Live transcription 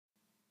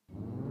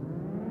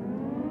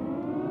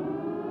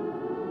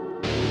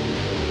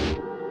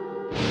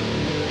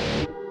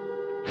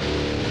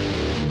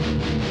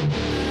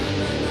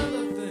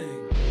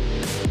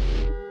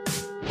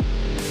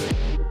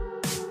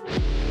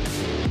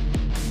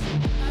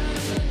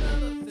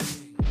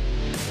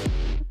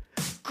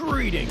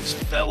Greetings,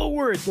 fellow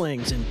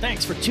Earthlings, and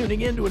thanks for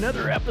tuning in to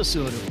another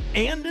episode of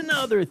And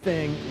Another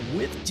Thing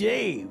with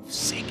Dave,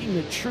 seeking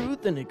the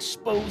truth and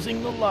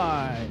exposing the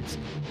lies.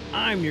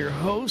 I'm your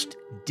host,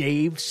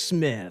 Dave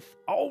Smith.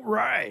 All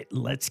right,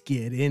 let's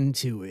get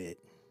into it.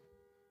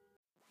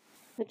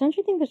 But don't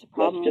you think there's a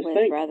problem just with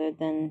think. rather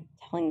than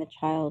telling the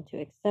child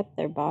to accept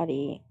their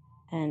body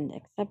and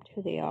accept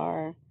who they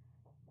are,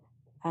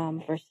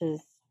 versus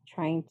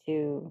trying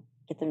to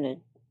get them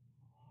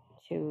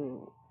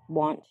to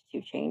want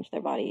to change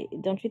their body?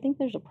 Don't you think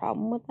there's a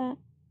problem with that?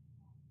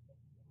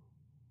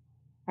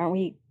 Aren't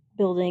we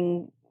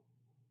building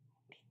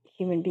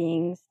human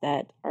beings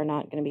that are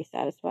not going to be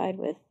satisfied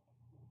with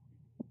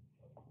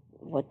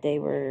what they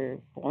were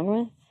born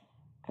with?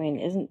 I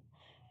mean,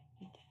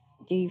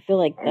 do you feel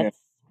like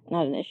that's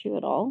not an issue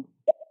at all?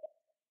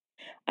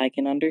 I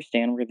can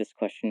understand where this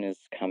question is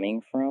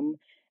coming from,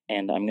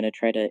 and I'm going to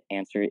try to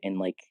answer it in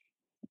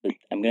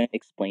I'm going to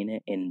explain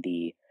it in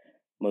the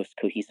most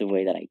cohesive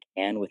way that I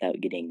can without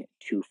getting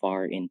too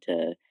far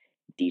into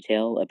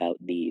detail about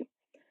the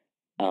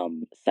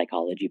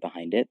psychology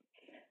behind it.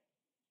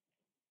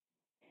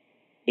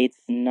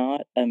 It's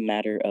not a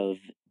matter of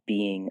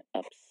being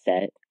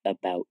upset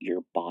about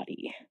your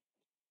body.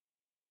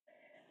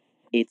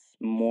 It's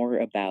more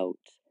about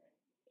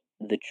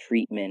the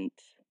treatment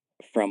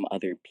from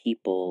other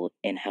people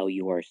and how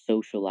you are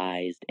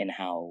socialized and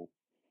how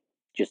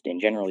just in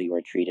general you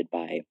are treated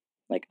by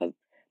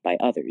by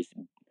others,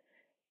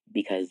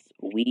 because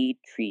we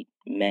treat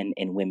men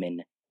and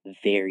women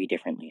very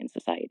differently in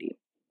society.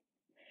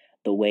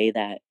 The way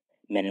that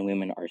men and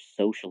women are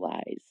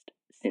socialized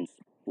since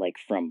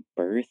from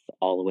birth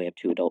all the way up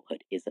to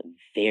adulthood is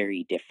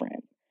very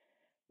different.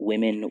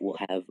 Women will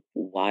have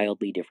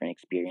wildly different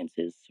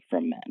experiences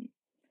from men.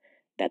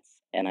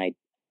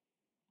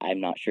 I'm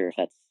not sure if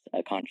that's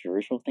a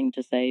controversial thing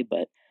to say,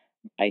 but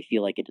I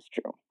feel like it is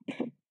true.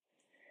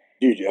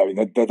 Dude, I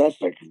mean that's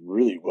like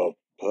really well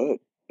put.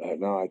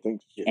 No, I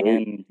think it's very.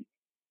 And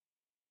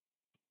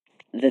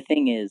the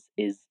thing is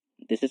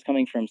this is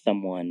coming from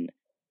someone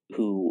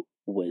who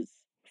was,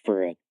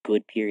 for a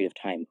good period of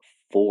time,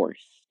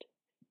 forced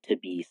to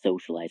be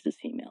socialized as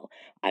female.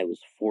 I was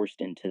forced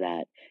into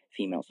that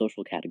female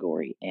social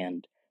category,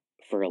 and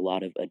for a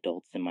lot of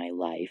adults in my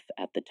life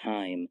at the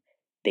time,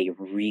 they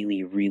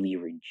really, really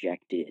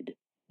rejected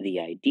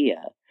the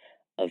idea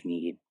of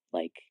me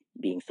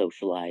being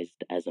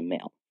socialized as a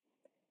male,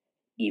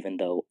 even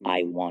though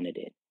I wanted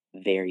it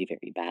very,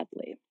 very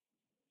badly.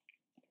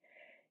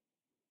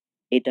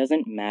 It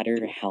doesn't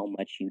matter how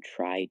much you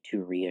try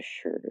to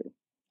reassure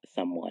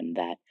someone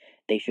that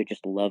they should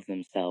just love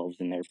themselves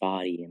and their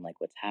body and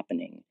what's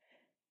happening.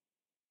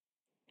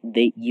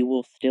 You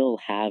will still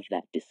have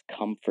that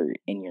discomfort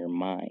in your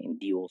mind.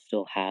 You will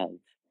still have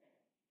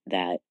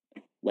that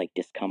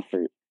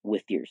discomfort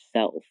with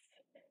yourself,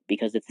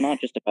 because it's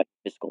not just about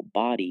your physical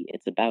body,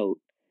 it's about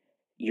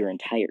your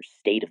entire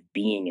state of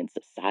being in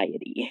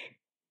society.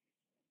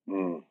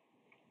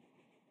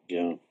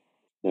 Yeah,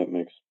 that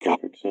makes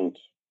perfect sense.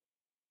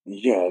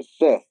 Yeah,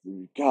 Seth,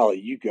 golly,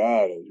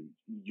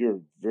 you're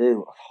very.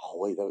 Oh,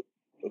 wait,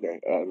 okay.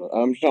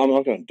 I'm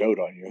not gonna dote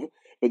on you,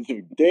 but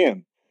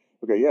damn.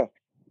 Okay, yeah.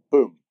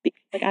 Boom.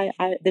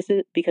 This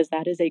is because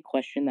that is a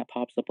question that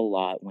pops up a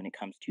lot when it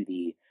comes to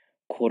the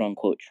quote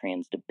unquote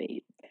trans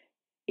debate.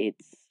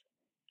 It's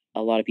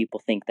a lot of people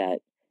think that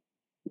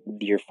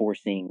you're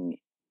forcing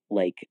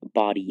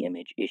body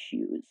image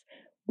issues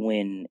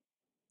when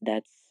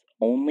that's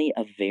only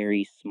a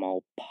very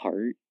small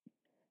part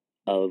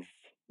of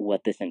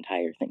what this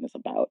entire thing is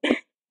about.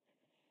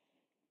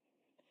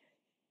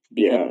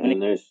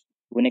 Because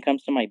when it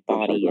comes to my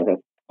body,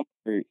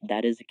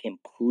 that is a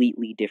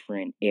completely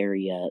different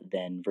area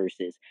than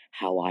versus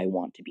how I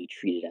want to be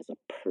treated as a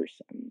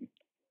person.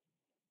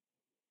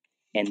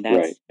 And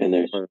that's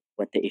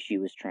what the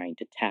issue is trying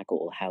to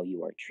tackle: how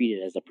you are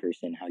treated as a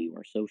person, how you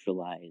are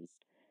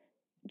socialized,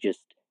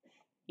 just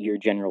your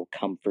general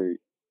comfort,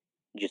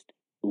 just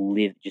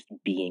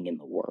being in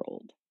the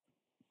world.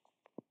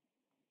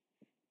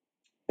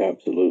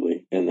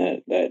 Absolutely. And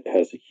that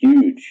has a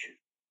huge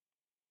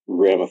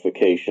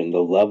ramification. The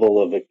level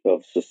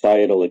of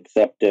societal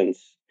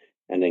acceptance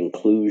and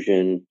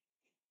inclusion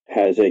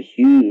has a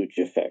huge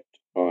effect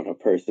on a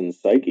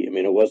person's psyche. I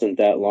mean, it wasn't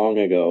that long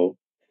ago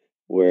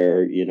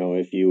where,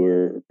 if you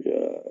were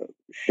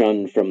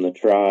shunned from the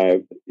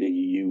tribe,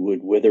 you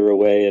would wither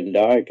away and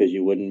die because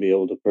you wouldn't be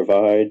able to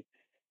provide,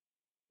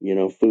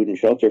 food and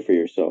shelter for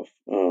yourself.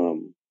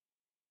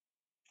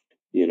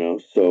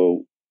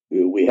 So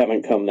we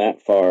haven't come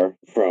that far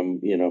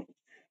from,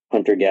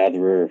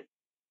 hunter-gatherer,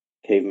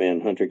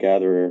 caveman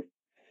hunter-gatherer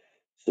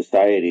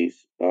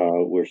societies.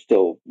 We're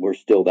still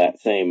that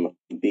same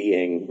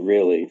being,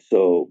 really.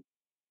 So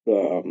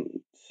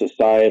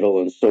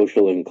societal and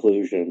social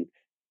inclusion,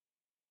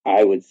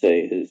 I would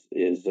say,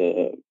 is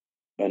a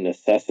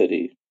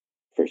necessity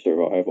for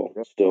survival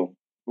still.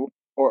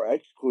 Or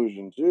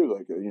exclusion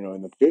too,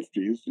 in the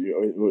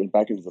 50s,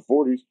 back into the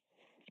 40s.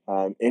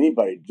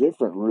 Anybody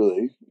different,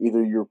 really.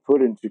 Either you're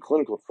put into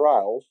clinical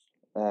trials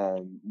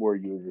where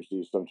you would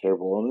receive some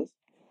terrible illness,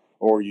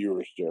 or you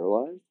were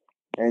sterilized,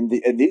 and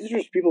these are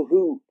just people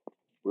who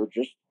were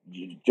just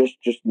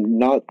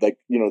not like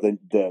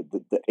the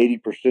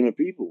 80% of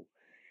people,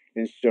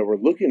 and so we're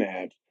looking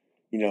at,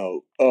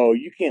 oh,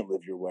 you can't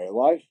live your way of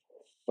life.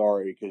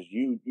 Sorry, because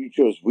you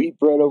chose wheat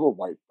bread over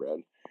white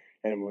bread,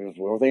 and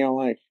the only thing I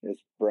like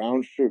is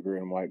brown sugar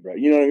and white bread.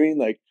 You know what I mean?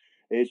 Like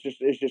it's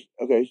just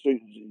okay. So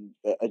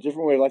a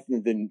different way of life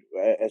than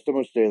as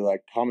someone say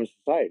like common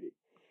society.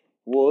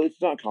 Well,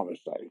 it's not common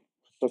society.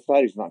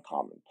 Society's not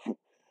common.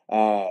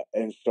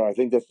 And so I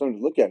think that's something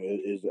to look at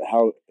is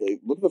how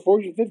look at the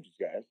 40s and 50s,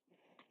 guys.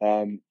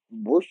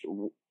 Worst,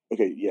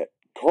 okay, yeah,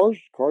 cars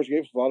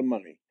gave us a lot of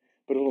money,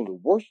 but one of the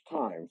worst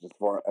times as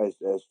far as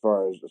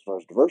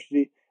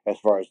diversity, as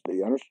far as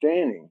the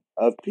understanding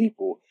of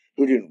people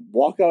who didn't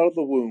walk out of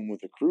the womb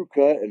with a crew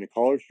cut and a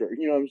collared shirt.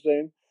 You know what I'm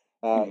saying?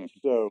 Mhm.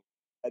 So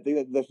I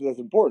think that's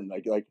important.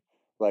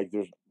 Like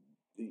there's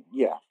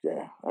yeah.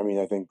 I mean,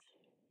 I think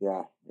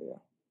yeah.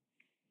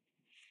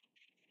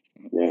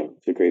 Yeah,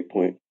 it's a great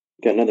point.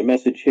 Got another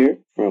message here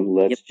from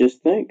Let's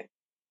Just Think.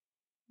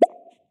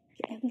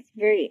 Yeah, that's a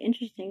very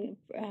interesting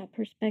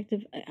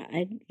perspective.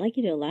 I'd like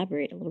you to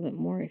elaborate a little bit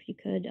more, if you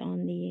could,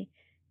 on the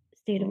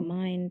state of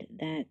mind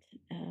that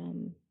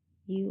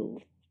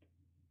you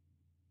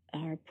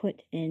are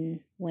put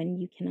in when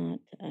you cannot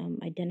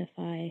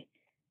identify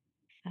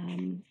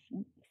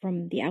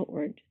from the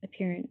outward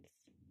appearance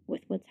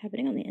with what's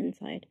happening on the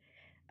inside.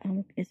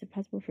 Is it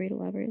possible for you to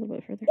elaborate a little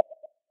bit further?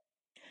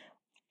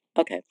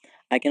 Okay,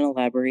 I can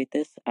elaborate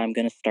this. I'm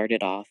going to start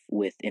it off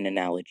with an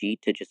analogy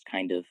to just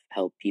kind of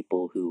help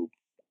people who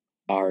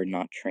are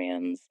not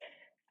trans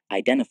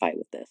identify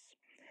with this.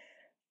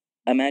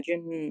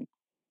 Imagine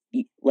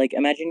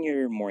imagine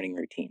your morning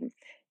routine.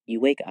 You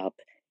wake up,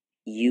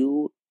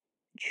 you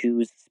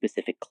choose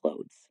specific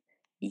clothes.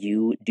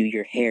 You do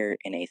your hair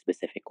in a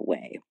specific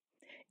way.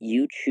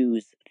 You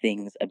choose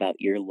things about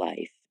your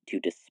life to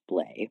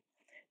display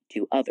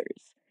to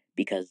others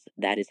because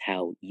that is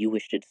how you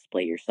wish to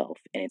display yourself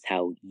and it's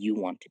how you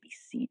want to be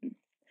seen.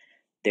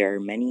 There are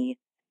many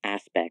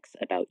aspects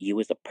about you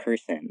as a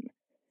person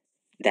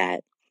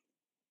that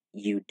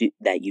you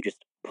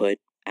just put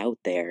out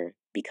there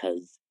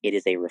because it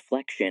is a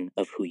reflection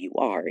of who you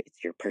are.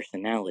 It's your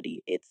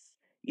personality, it's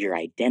your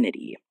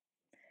identity.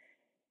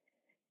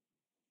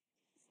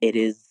 It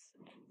is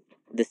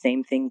the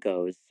same thing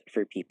goes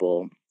for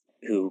people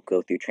who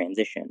go through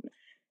transition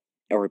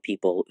or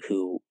people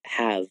who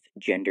have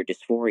gender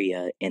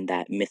dysphoria in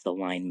that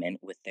misalignment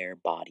with their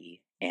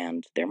body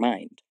and their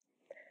mind.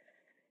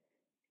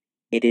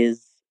 It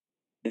is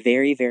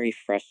very, very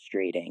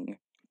frustrating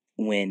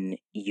when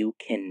you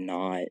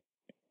cannot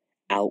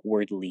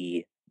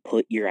outwardly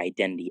put your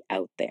identity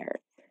out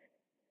there,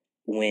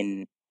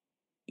 when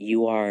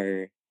you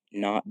are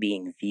not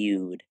being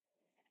viewed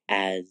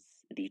as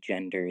the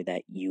gender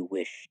that you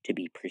wish to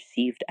be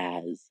perceived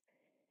as.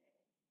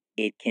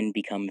 It can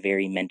become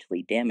very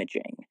mentally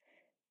damaging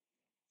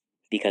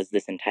because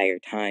this entire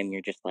time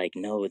you're just like,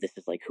 no, this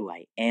is like who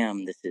I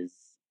am.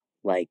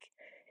 Like,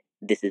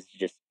 this is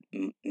just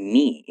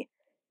me.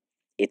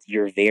 It's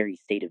your very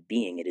state of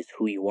being. It is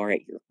who you are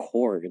at your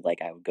core.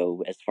 Like, I would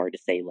go as far to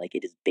say, like,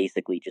 it is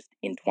basically just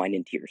entwined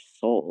into your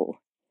soul.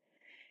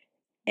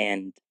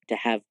 And to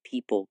have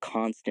people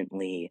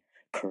constantly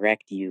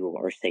correct you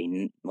or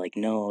say, like,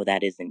 no,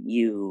 that isn't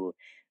you,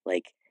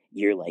 like,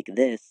 you're like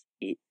this,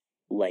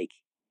 like,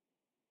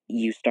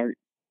 you start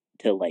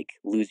to, like,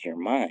 lose your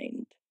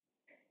mind.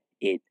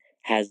 It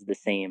has the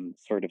same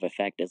sort of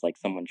effect as, like,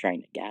 someone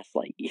trying to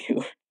gaslight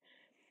you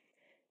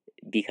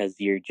because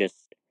you're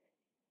just,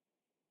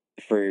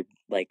 for,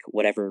 like,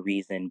 whatever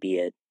reason, be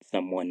it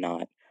someone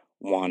not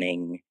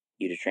wanting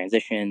you to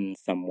transition,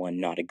 someone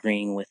not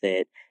agreeing with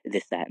it,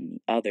 this, that, and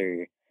the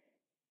other,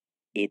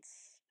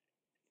 it's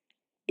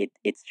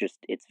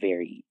it's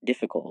very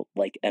difficult.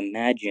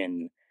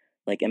 Imagine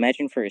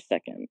for a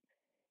second,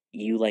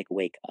 you like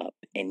wake up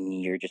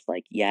and you're just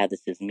like, yeah,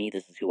 this is me,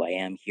 this is who I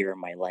am, here are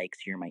my likes,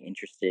 here are my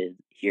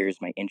here's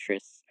my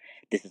interests,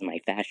 this is my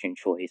fashion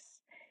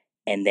choice.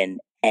 And then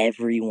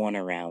everyone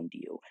around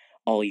you,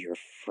 all your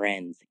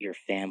friends, your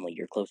family,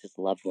 your closest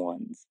loved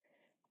ones,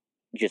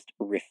 just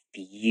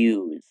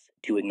refuse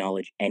to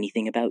acknowledge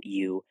anything about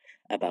you,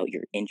 about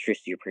your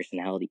interests, your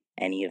personality,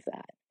 any of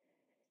that.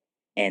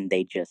 And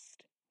they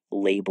just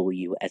label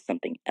you as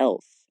something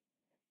else.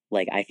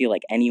 Like, I feel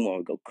like anyone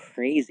would go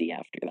crazy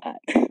after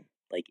that.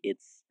 Like, it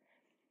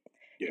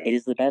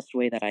is the best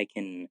way that I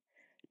can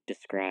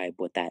describe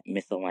what that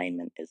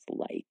misalignment is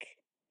like.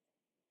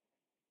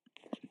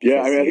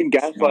 Yeah, I Because mean, I you're think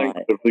just gaslighting.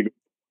 not,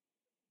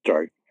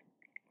 Sorry.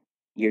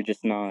 you're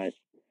just not,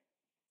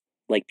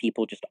 like,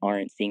 people just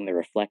aren't seeing the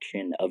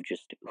reflection of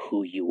just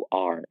who you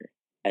are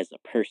as a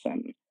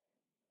person.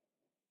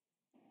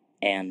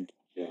 And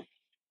Yeah.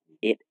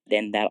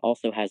 then that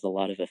also has a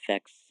lot of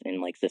effects in,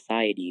 like,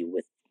 society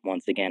with,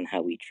 once again,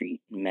 how we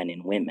treat men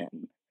and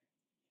women.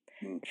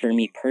 For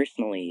me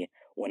personally,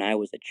 when I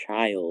was a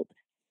child,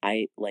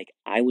 I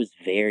was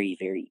very,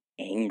 very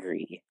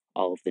angry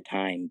all of the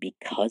time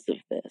because of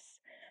this.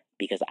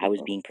 because I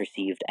was being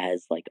perceived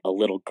as like a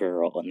little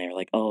girl, and they're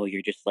like, "Oh,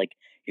 you're just like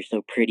you're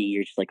so pretty,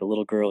 you're just like a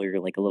little girl, you're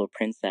like a little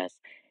princess."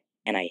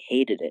 And I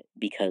hated it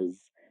because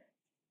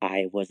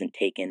I wasn't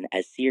taken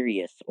as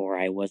serious, or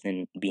I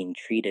wasn't being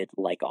treated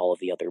like all of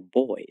the other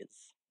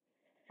boys.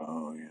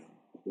 Oh yeah.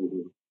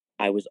 Mhm.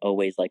 I was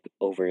always like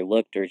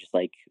overlooked or just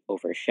like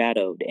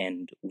overshadowed,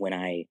 and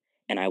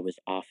I was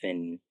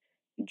often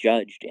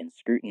judged and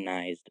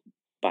scrutinized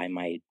by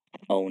my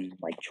own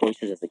like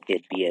choices as a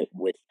kid, be it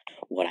with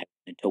what I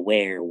wanted to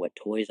wear, what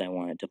toys I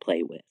wanted to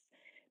play with.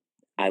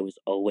 I was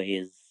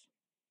always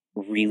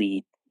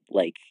really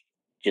like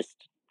just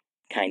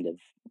kind of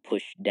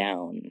pushed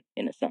down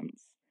in a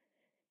sense.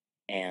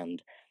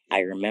 And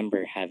I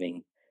remember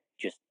having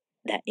just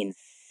that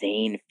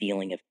insane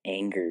feeling of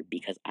anger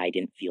because I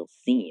didn't feel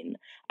seen.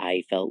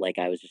 I felt like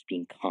I was just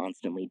being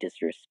constantly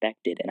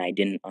disrespected, and I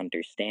didn't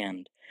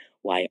understand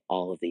why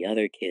all of the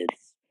other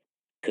kids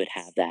could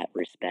have that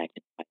respect.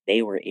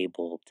 They were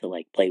able to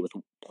like play with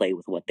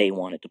what they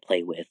wanted to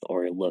play with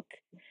or look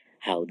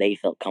how they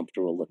felt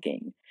comfortable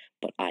looking,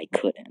 but I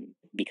couldn't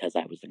because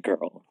I was a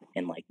girl,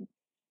 and like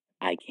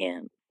I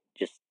can't,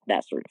 just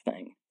that sort of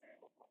thing.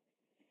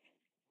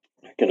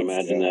 I can It's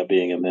imagine that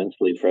being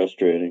immensely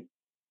frustrating.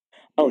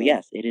 Oh Yeah.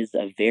 yes, it is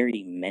a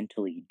very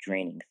mentally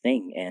draining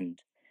thing,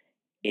 and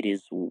it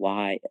is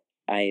why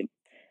I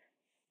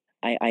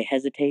I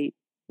hesitate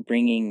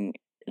bringing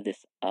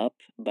this up,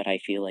 but I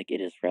feel like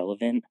it is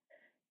relevant.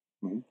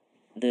 Mhm.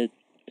 The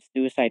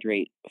suicide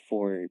rate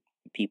for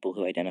people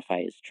who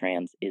identify as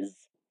trans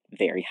is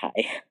very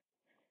high.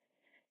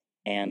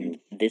 And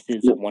Mhm. this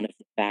is Yep. one of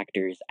the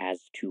factors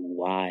as to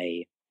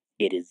why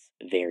it is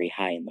very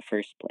high in the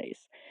first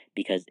place,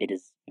 because it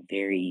is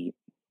very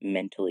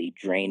mentally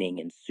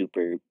draining and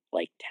super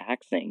like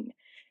taxing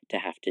to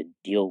have to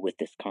deal with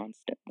this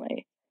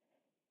constantly.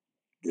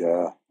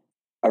 Yeah.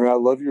 I mean, I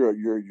love your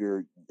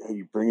how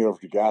you bring it over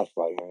to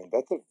gaslighting. I mean,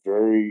 that's a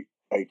very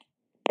like,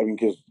 I mean,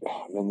 because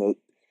man,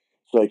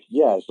 it's like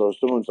yeah. So if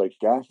someone's like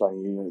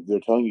gaslighting you, they're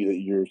telling you that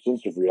your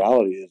sense of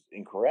reality is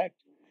incorrect,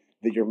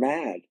 that you're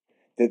mad,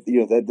 that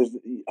that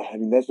doesn't. I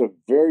mean, that's a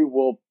very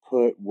well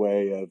put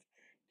way of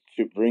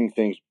to bring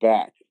things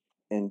back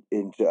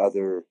into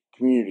other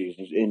communities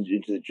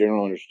into the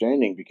general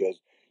understanding because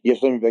you have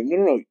somebody like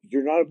no,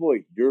 you're not a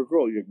boy, you're a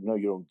girl. No,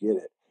 you don't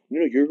get it.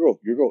 No, you're a girl,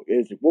 you're a girl.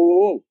 It's like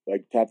whoa,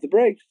 like tap the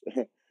brakes.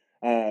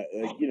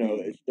 Like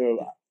it's so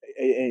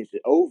and it's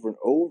over and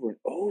over and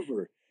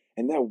over,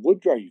 and that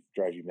would drive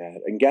you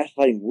mad, and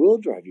gaslighting will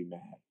drive you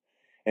mad.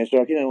 And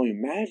so I can only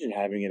imagine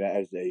having it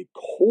as a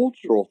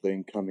cultural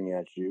thing coming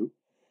at you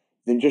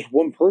than just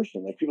one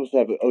person. Like people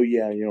say, "Oh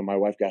yeah, my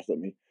wife gaslit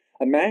me."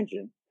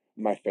 Imagine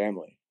my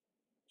family,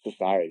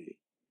 society,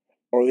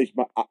 or at least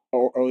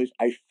or at least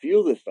I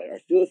feel this way. I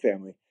feel the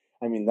family.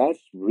 I mean, that's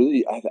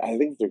really. I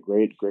think it's a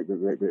great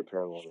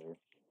parallel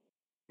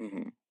there.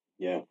 Hmm.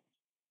 Yeah.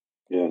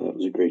 Yeah, that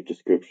was a great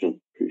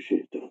description.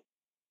 Appreciate that.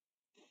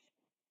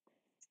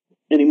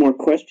 Any more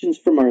questions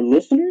from our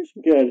listeners?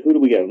 We got who do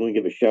we got? Let me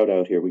give a shout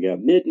out here. We got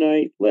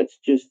Midnight. Let's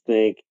just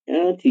think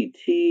Auntie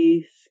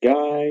T,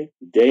 Sky,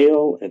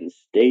 Dale, and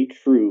Stay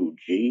True.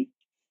 G.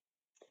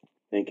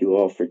 Thank you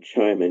all for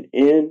chiming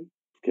in.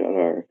 We've got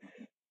our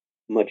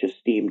much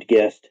esteemed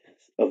guest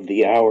of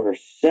the hour,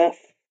 Seth,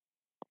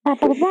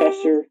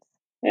 Professor,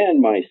 and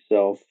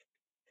myself,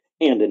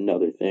 and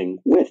another thing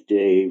with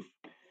Dave,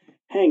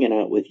 hanging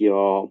out with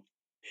y'all,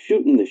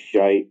 shooting the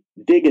shite,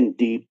 digging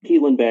deep,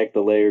 peeling back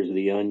the layers of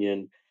the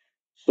onion.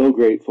 So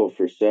grateful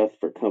for Seth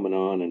for coming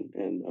on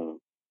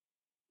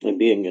and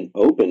being an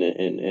open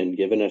and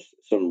giving us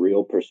some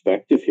real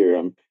perspective here.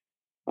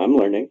 I'm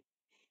learning,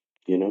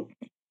 you know.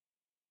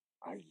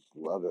 I just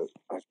love it.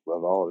 I just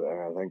love all of it.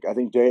 And I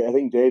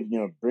think Dave,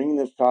 bringing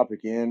this topic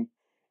in,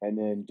 and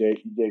then Dave,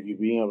 you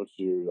being able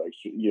to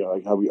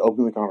like how we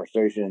open the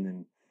conversation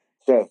and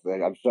Seth,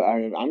 like I'm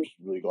just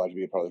really glad to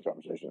be a part of the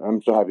conversation.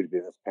 I'm so happy to be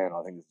in this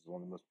panel. I think this is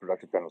one of the most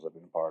productive panels I've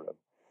been a part of.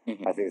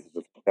 Hmm. I think this is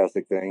a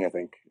fantastic thing. I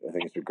think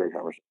it's a great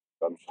conversation.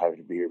 I'm just happy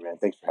to be here, man.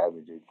 Thanks for having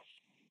me, dude.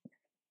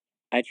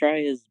 I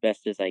try as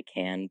best as I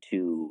can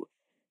to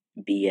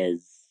be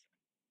as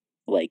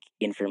like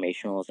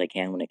informational as I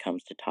can when it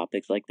comes to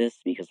topics like this,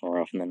 because more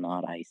often than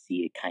not I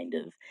see it kind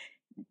of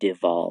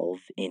devolve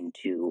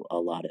into a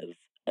lot of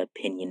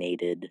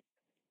opinionated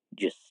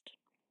just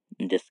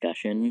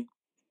discussion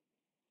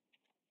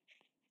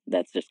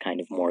that's just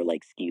kind of more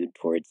like skewed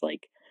towards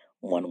like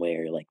one way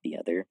or like the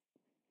other.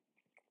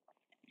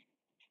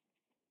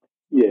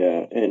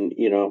 Yeah, and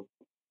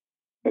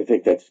I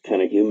think that's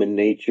kind of human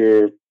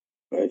nature.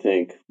 I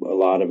think a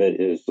lot of it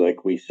is,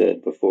 like we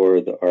said before,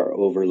 our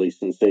overly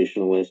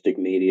sensationalistic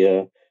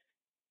media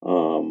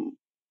um,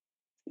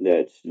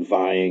 that's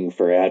vying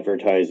for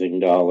advertising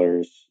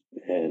dollars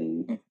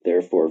and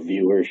therefore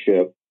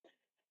viewership.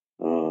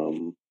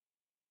 Um,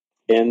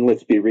 and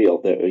let's be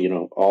real,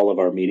 that all of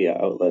our media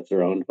outlets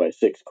are owned by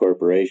 6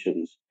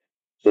 corporations.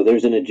 So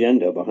there's an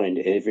agenda behind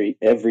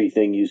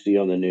everything you see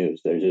on the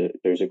news.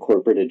 There's a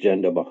corporate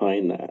agenda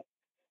behind that.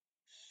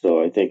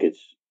 So I think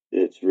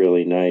it's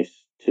really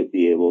nice to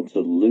be able to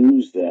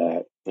lose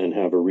that and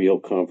have a real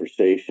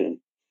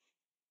conversation.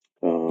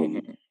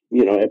 Mhm.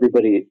 You know,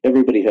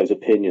 everybody has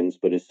opinions,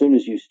 but as soon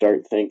as you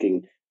start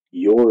thinking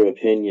your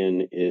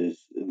opinion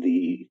is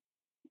the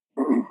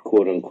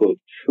quote unquote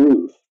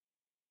truth,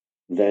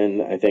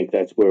 then I think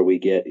that's where we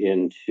get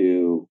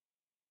into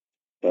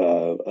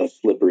a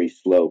slippery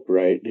slope,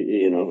 right?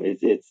 You know,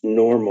 it's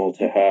normal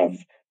to have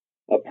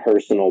a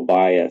personal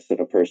bias and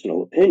a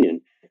personal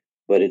opinion,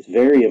 but it's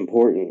very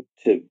important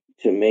to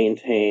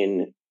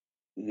maintain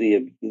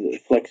the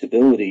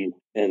flexibility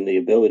and the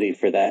ability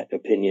for that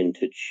opinion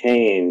to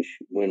change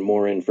when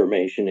more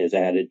information is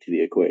added to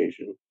the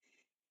equation.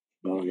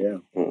 Oh yeah,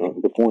 Uh,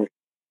 good point.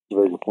 That's a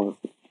very good point.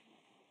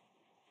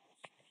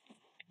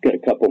 got a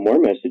couple more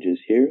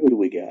messages here. Who do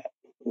we got?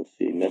 Let's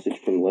see. Message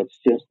from Let's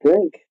Just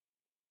Think.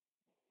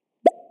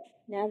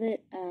 Now that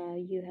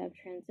you have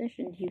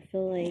transitioned, do you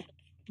feel like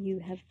you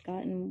have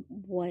gotten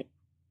what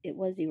it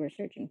was you were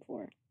searching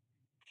for?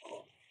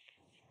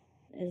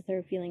 Is there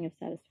a feeling of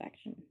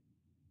satisfaction?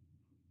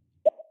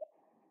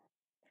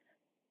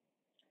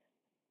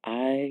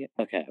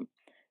 Okay.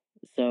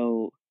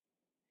 So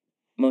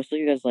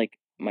mostly because like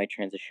my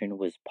transition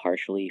was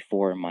partially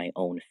for my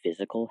own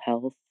physical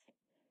health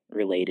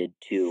related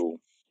to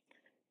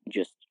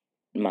just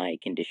my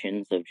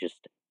conditions of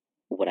just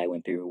what I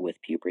went through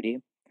with puberty.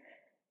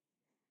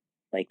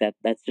 Like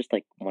that's just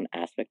like one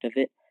aspect of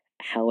it.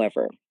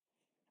 However,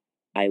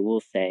 I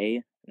will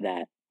say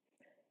that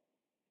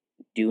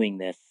doing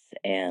this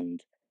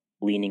and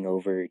leaning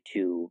over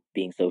to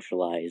being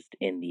socialized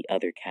in the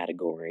other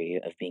category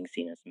of being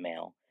seen as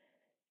male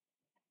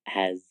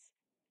has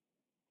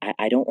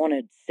I don't want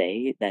to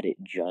say that it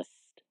just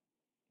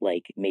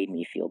like made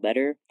me feel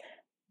better.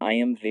 I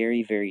am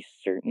very, very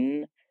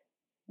certain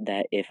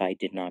that if I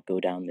did not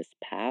go down this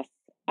path,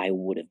 I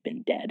would have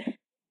been dead.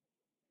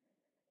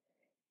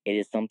 It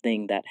is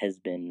something that has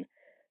been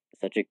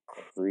such a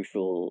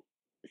crucial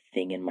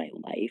thing in my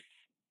life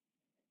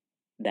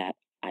that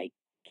I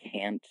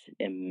can't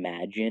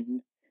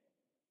imagine.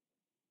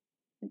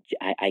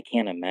 I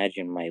can't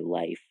imagine my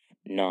life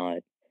not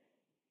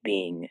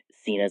being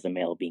seen as a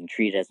male, being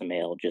treated as a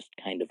male, just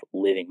kind of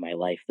living my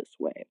life this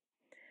way.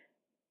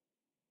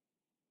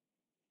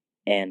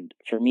 And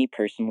for me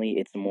personally,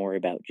 it's more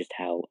about just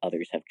how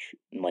others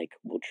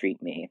will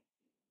treat me.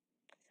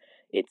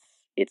 It's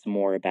it's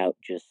more about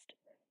just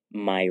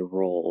my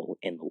role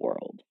in the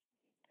world.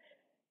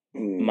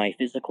 My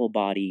physical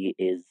body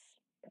is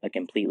a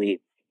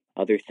completely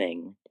other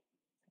thing,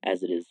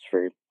 as it is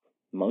for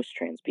most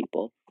trans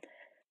people.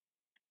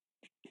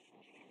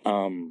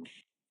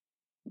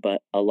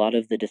 But a lot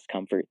of the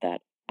discomfort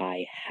that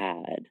I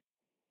had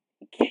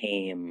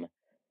came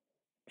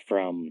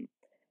from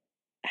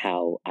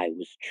how I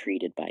was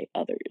treated by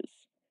others.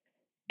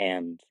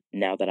 And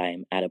now that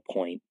I'm at a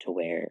point to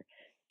where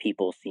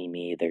people see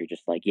me, they're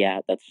just like,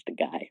 yeah, that's just a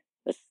guy.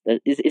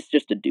 It's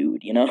just a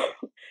dude, you know?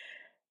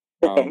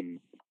 um,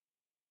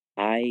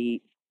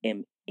 I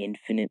am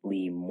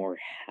infinitely more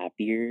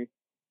happier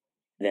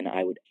than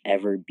I would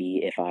ever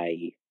be if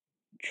I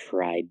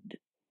tried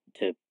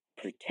to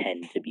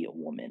pretend to be a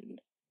woman.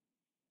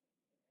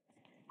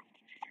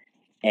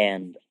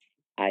 And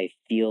I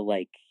feel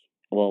like,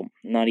 well,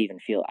 not even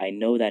feel, I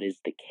know that is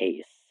the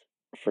case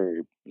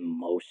for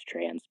most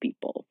trans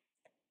people.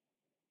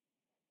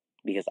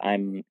 Because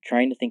I'm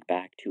trying to think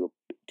back to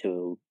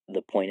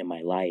the point in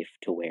my life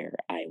to where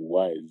I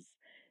was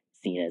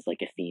seen as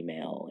like a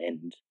female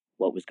and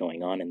what was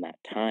going on in that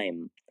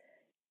time,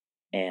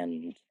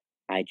 and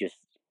I just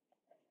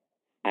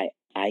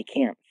I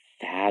can't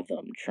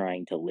fathom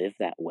trying to live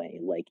that way.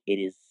 Like it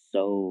is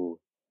so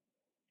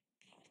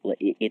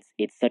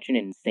it's such an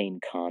insane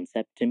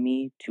concept to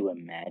me to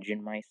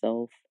imagine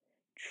myself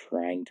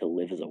trying to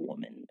live as a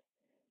woman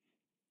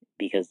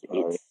because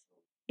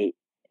it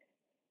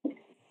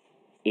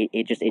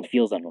it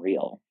feels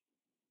unreal.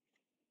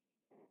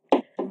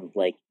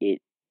 Like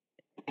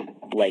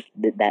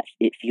that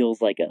it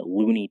feels like a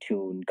Looney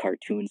Tune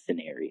cartoon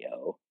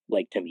scenario,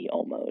 like to me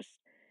almost,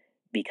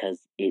 because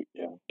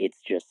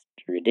it's just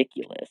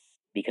ridiculous.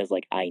 Because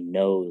like I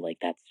know like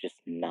that's just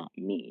not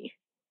me.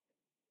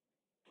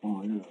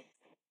 Oh yeah.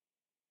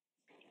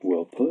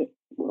 Well put.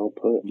 Well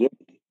put. Yeah.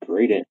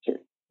 Great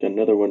answer.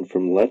 Another one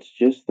from Let's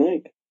Just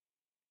Think.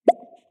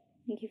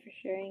 Thank you for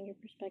sharing your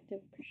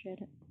perspective. Appreciate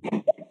it.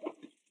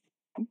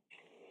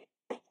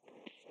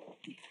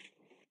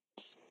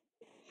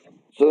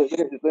 So let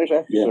me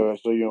ask you. Yeah.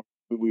 So you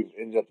know we've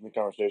ended up in the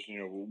conversation. You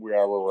know we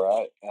are where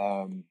we're at.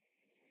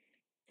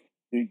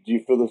 Do you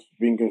feel this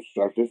being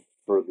constructive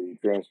for the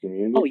trans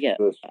community? Oh yeah.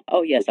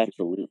 Oh yes,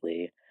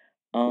 absolutely.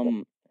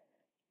 Um,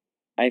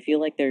 I feel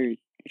like there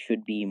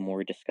should be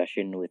more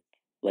discussion with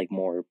like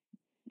more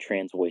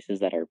trans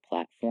voices that are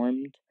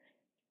platformed,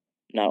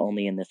 not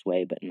only in this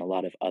way but in a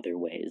lot of other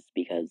ways.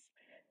 Because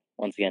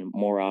once again,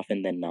 more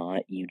often than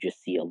not, you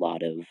just see a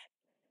lot of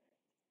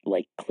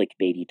like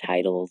clickbaity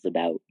titles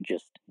about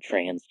just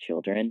trans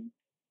children.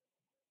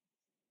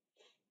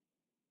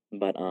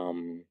 But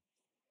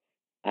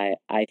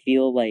I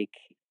feel like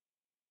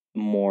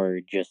more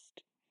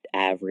just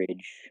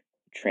average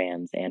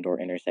trans and or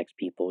intersex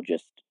people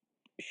just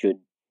should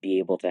be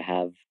able to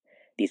have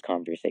these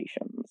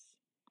conversations.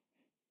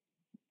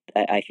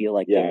 I feel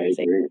like Yeah, I there's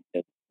agree.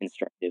 a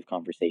constructive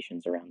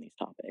conversations around these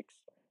topics.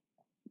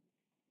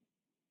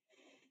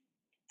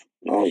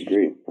 I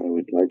agree. I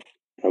would like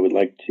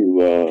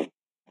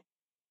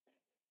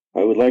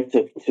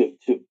to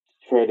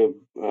try to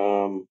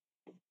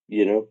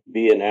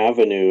be an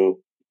avenue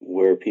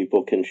where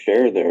people can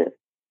share their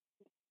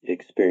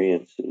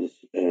experiences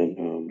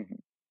and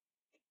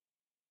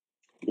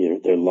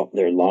their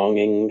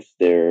longings,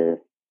 their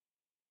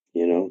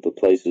the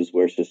places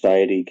where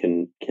society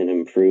can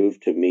improve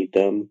to meet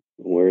them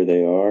where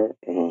they are,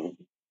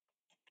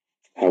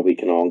 how we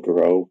can all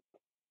grow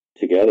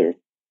together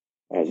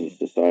as a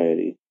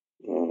society.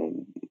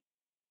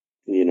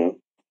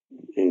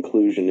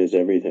 Inclusion is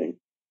everything.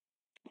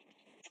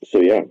 So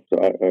yeah, so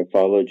I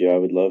followed you. I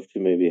would love to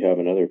maybe have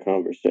another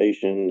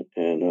conversation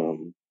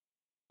and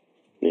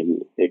maybe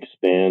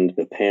expand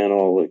the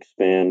panel,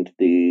 expand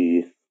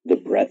the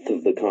breadth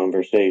of the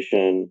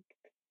conversation.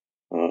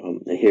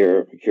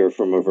 Hear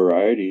from a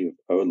variety.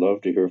 I would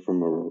love to hear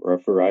from a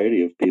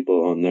variety of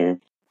people on there.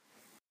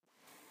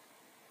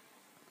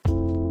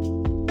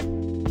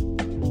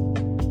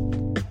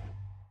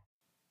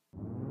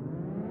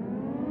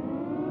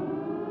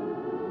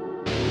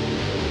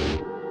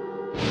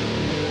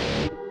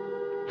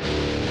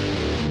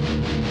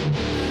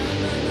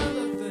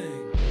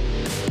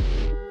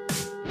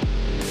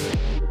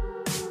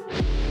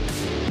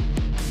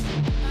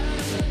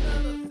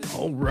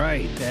 All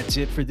right, that's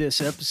it for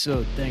this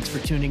episode. Thanks for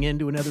tuning in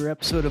to another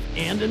episode of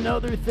And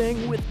Another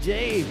Thing with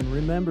Dave. And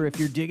remember, if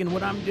you're digging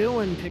what I'm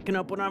doing, picking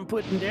up what I'm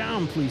putting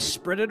down, please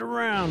spread it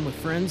around with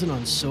friends and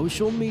on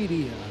social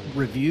media.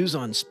 Reviews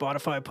on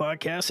Spotify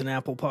podcasts and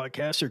Apple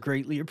podcasts are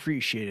greatly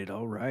appreciated.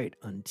 All right,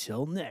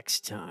 until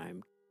next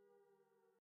time.